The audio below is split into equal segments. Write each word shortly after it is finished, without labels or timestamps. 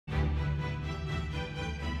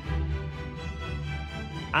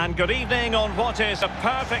And good evening on what is a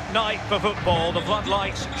perfect night for football. The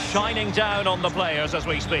floodlights shining down on the players as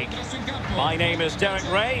we speak. My name is Derek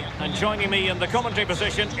Ray, and joining me in the commentary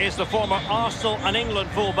position is the former Arsenal and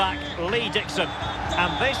England fullback Lee Dixon.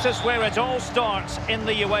 And this is where it all starts in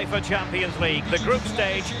the UEFA Champions League. The group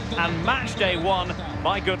stage and match day one.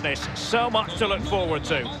 My goodness, so much to look forward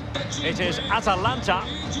to. It is Atalanta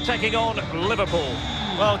taking on Liverpool.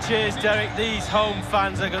 Well, cheers, Derek. These home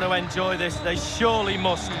fans are going to enjoy this. They surely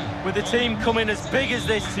must. With the team coming as big as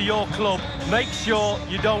this to your club, make sure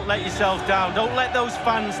you don't let yourselves down. Don't let those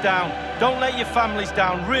fans down. Don't let your families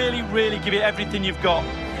down. Really, really give it everything you've got.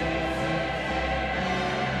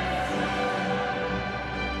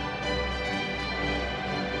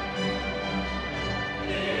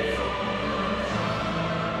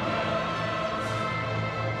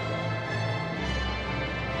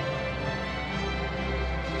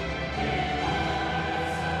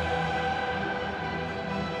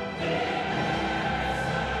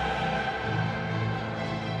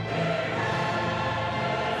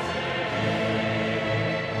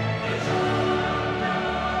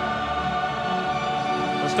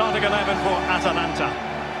 Starting 11 for Atalanta.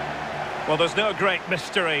 Well, there's no great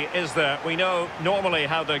mystery, is there? We know normally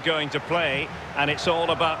how they're going to play, and it's all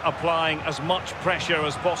about applying as much pressure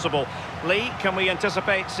as possible. Lee, can we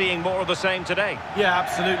anticipate seeing more of the same today? Yeah,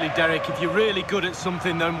 absolutely, Derek. If you're really good at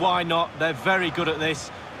something, then why not? They're very good at this.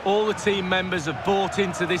 All the team members have bought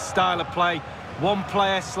into this style of play. One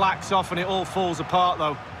player slacks off and it all falls apart,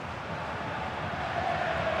 though.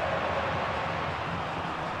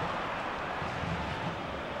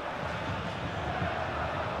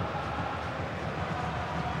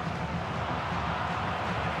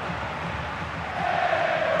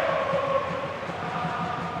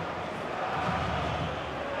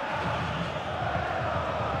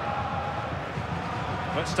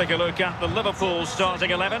 Let's take a look at the Liverpool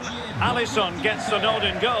starting 11. Alisson gets the nod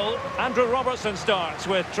in goal. Andrew Robertson starts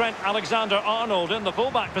with Trent Alexander-Arnold in the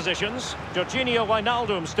fullback positions. Jorginho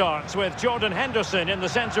Wijnaldum starts with Jordan Henderson in the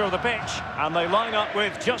centre of the pitch. And they line up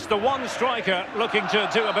with just the one striker looking to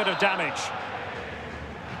do a bit of damage.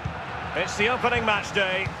 It's the opening match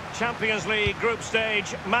day. Champions League group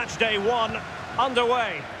stage, match day one,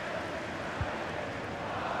 underway.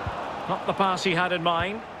 Not the pass he had in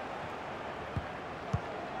mind.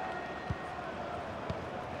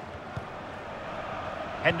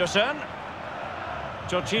 Henderson.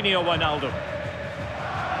 Jorginho Wijnaldum.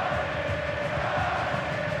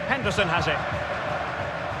 Henderson has it.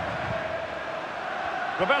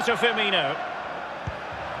 Roberto Firmino.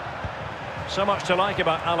 So much to like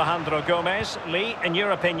about Alejandro Gomez. Lee, in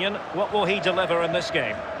your opinion, what will he deliver in this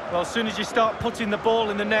game? Well, as soon as you start putting the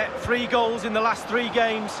ball in the net, 3 goals in the last 3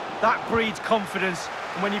 games, that breeds confidence.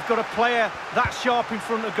 And when you've got a player that sharp in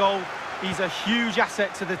front of goal, he's a huge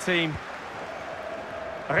asset to the team.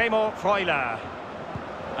 Remo Freuler.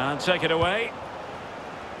 And take it away.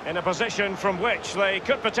 In a position from which they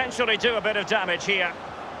could potentially do a bit of damage here.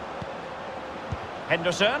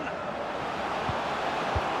 Henderson.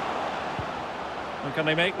 And can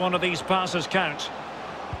they make one of these passes count?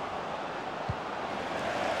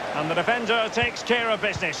 And the defender takes care of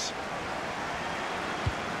business.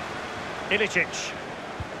 Ilicic.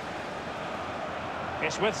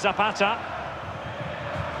 It's with Zapata.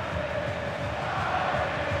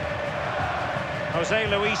 Jose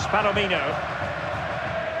Luis Palomino.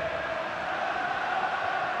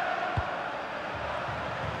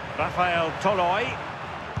 Rafael Toloi.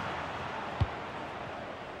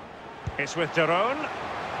 It's with Derone.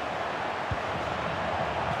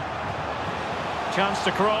 Chance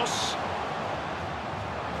to cross.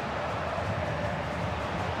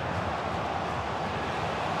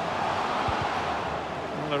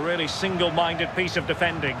 Well, a really single-minded piece of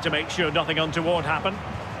defending to make sure nothing untoward happened.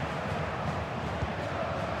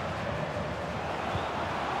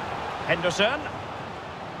 Henderson.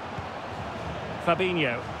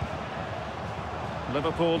 Fabinho.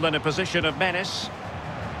 Liverpool in a position of menace.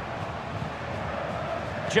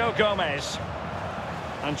 Joe Gomez.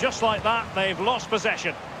 And just like that, they've lost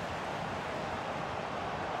possession.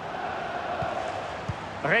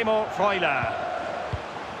 Remo Freuler.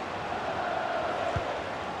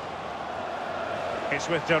 It's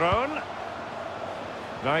with Derone.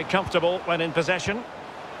 Very comfortable when in possession.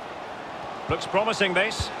 Looks promising,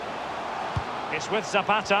 this. It's with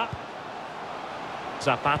Zapata.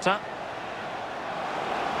 Zapata.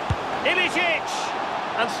 Ilicic!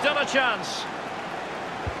 And still a chance.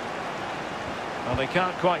 Well, they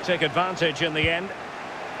can't quite take advantage in the end.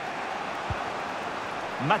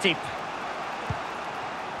 Matip.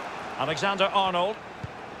 Alexander-Arnold.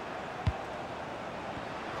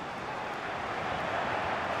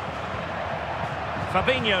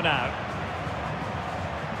 Fabinho now.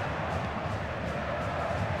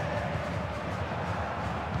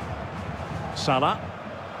 Salah.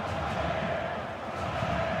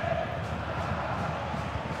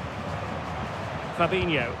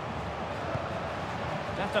 Fabinho.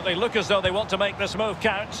 Definitely look as though they want to make this move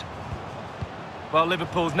count. Well,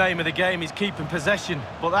 Liverpool's name of the game is keeping possession,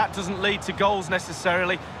 but that doesn't lead to goals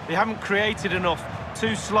necessarily. They haven't created enough.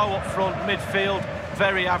 Too slow up front, midfield,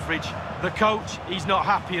 very average. The coach, he's not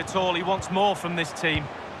happy at all. He wants more from this team.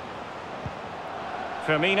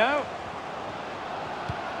 Firmino.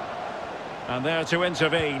 And there to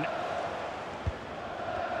intervene.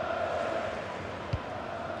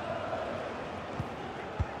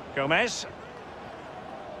 Gomez.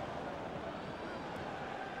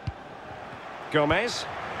 Gomez.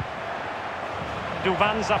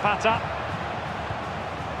 Duvan Zapata.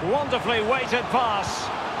 Wonderfully weighted pass.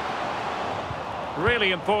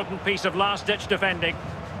 Really important piece of last-ditch defending.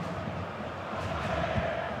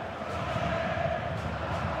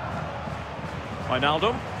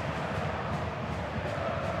 Wijnaldum.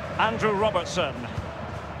 Andrew Robertson.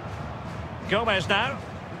 Gomez now.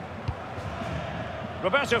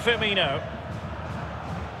 Roberto Firmino.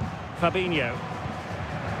 Fabinho.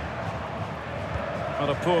 What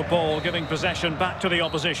a poor ball, giving possession back to the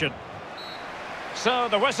opposition. So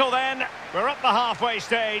the whistle then. We're at the halfway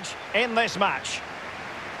stage in this match.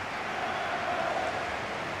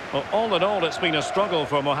 Well, all in all, it's been a struggle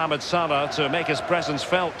for Mohamed Salah to make his presence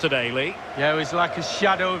felt today, Lee. Yeah, he's like a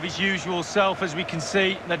shadow of his usual self, as we can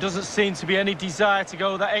see. There doesn't seem to be any desire to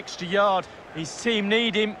go that extra yard. His team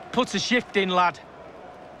need him. Put a shift in, lad.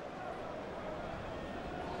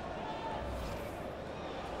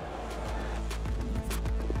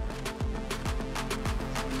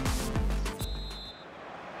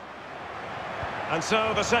 And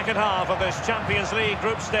so the second half of this Champions League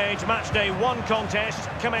group stage matchday 1 contest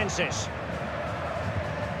commences.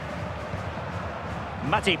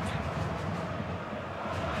 Matip.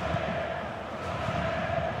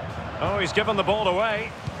 Oh, he's given the ball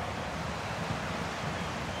away.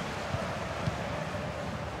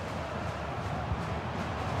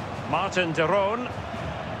 Martin de Roon.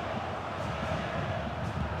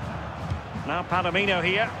 Now Palomino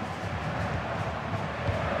here.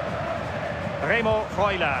 Remo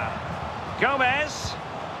Freuler. Gomez.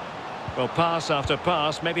 Well, pass after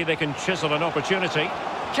pass, maybe they can chisel an opportunity.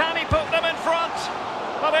 Can he put them in front?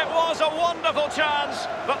 Well, it was a wonderful chance,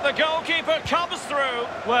 but the goalkeeper comes through.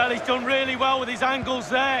 Well, he's done really well with his angles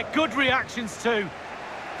there. Good reactions too.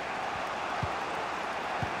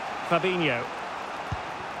 Fabinho.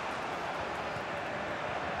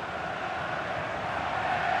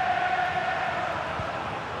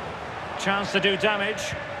 Chance to do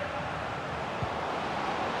damage.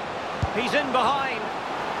 He's in behind.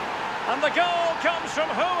 And the goal comes from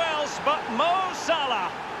who else but Mo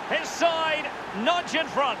Salah. His side, nudge in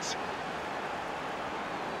front.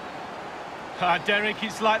 Derek,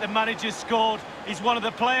 it's like the manager scored. He's one of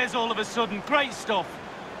the players all of a sudden. Great stuff.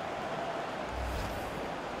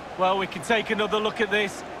 Well, we can take another look at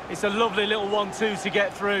this. It's a lovely little 1-2 to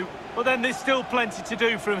get through. But then there's still plenty to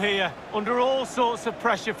do from here. Under all sorts of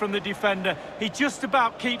pressure from the defender, he just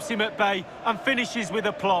about keeps him at bay and finishes with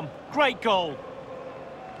aplomb. Great goal.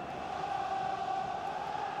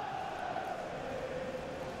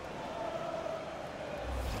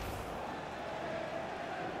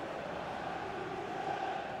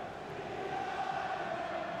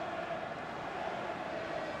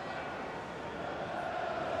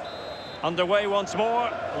 Underway once more.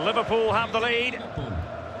 Liverpool have the lead.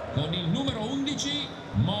 Con il numero 11,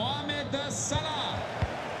 Mohamed Salah.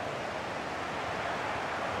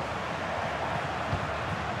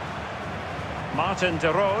 Martin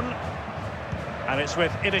de Roon. And it's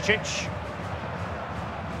with Ilicic.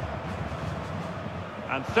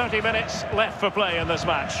 And 30 minutes left for play in this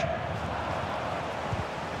match.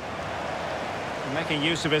 Making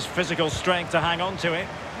use of his physical strength to hang on to it.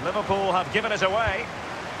 Liverpool have given it away.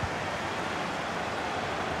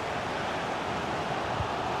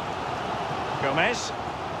 Gomez.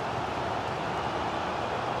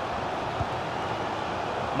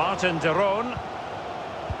 Martin de Roon.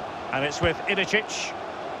 And it's with Ilicic.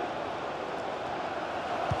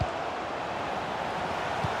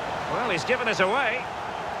 Well, he's given it away.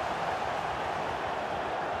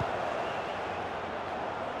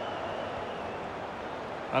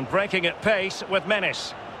 And breaking at pace with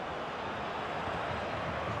menace.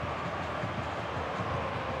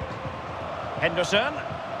 Henderson.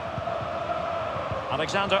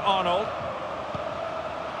 Alexander-Arnold.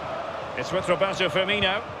 It's with Roberto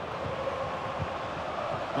Firmino.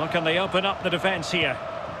 Well, can they open up the defence here?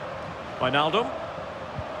 Wijnaldum.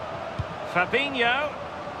 Fabinho.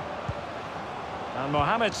 And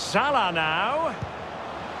Mohamed Salah now.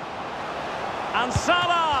 And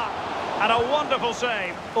Salah! And a wonderful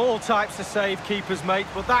save. All types of save keepers make,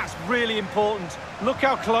 but that's really important. Look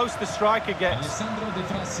how close the striker gets.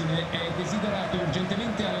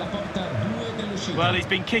 Well, he's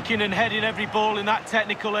been kicking and heading every ball in that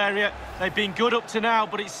technical area. They've been good up to now,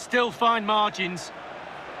 but it's still fine margins.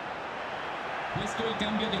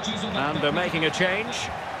 And they're making a change.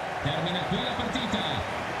 Termina qui la partita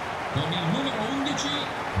con il numero 11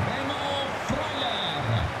 Remo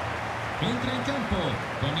Freuler. Entra in campo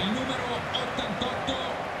con il numero 88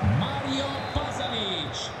 Mario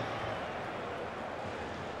Pasalic.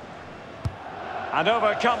 And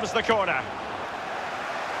over comes the corner.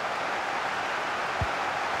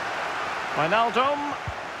 Wijnaldum.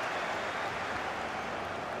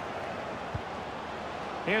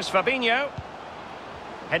 Here's Fabinho.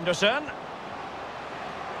 Henderson.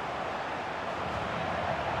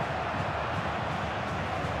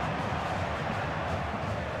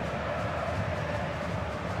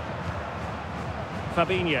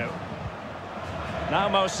 Fabinho. Now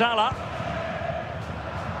Mo Salah.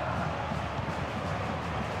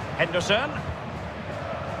 Henderson.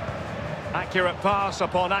 Accurate pass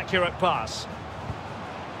upon accurate pass.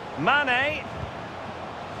 Mane.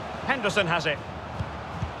 Henderson has it.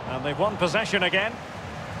 And they've won possession again.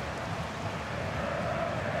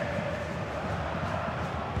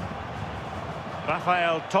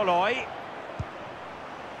 Rafael Toloi.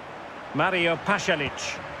 Mario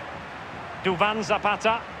Pasalic. Duvan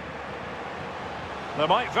Zapata. There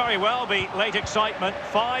might very well be late excitement.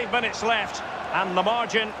 5 minutes left, and the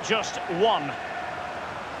margin just 1.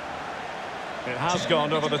 It has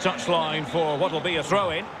gone over the touchline for what will be a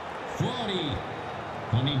throw-in.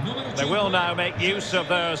 They will now make use of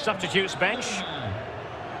their substitutes bench.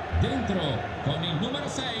 Dentro con il numero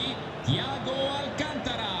 6 Thiago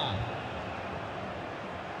Alcantara.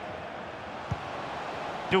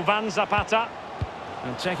 Duvan Zapata.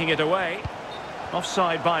 And taking it away.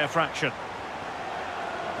 Offside by a fraction.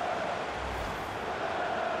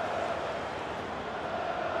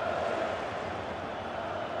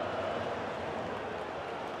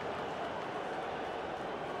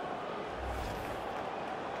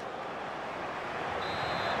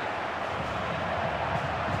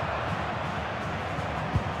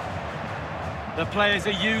 The players are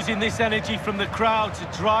using this energy from the crowd to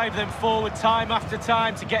drive them forward time after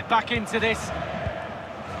time to get back into this.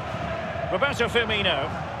 Roberto Firmino.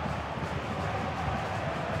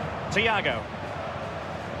 Thiago.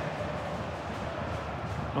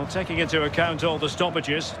 Well, taking into account all the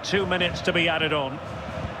stoppages, 2 minutes to be added on.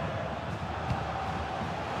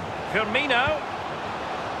 Firmino.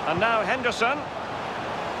 And now Henderson.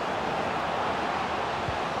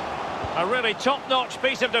 A really top-notch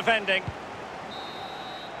piece of defending.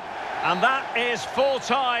 And that is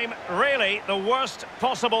full-time, really the worst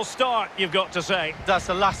possible start, you've got to say. That's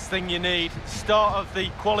the last thing you need. Start of the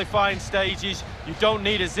qualifying stages. You don't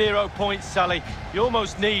need a 0 point Sally. You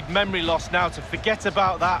almost need memory loss now to forget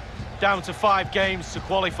about that. Down to 5 games to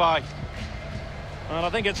qualify. Well, I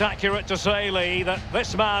think it's accurate to say, Lee, that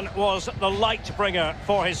this man was the light bringer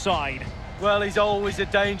for his side. Well, he's always a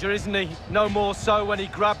danger, isn't he? No more so when he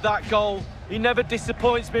grabbed that goal. He never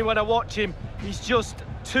disappoints me when I watch him. He's just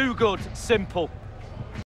too good, simple.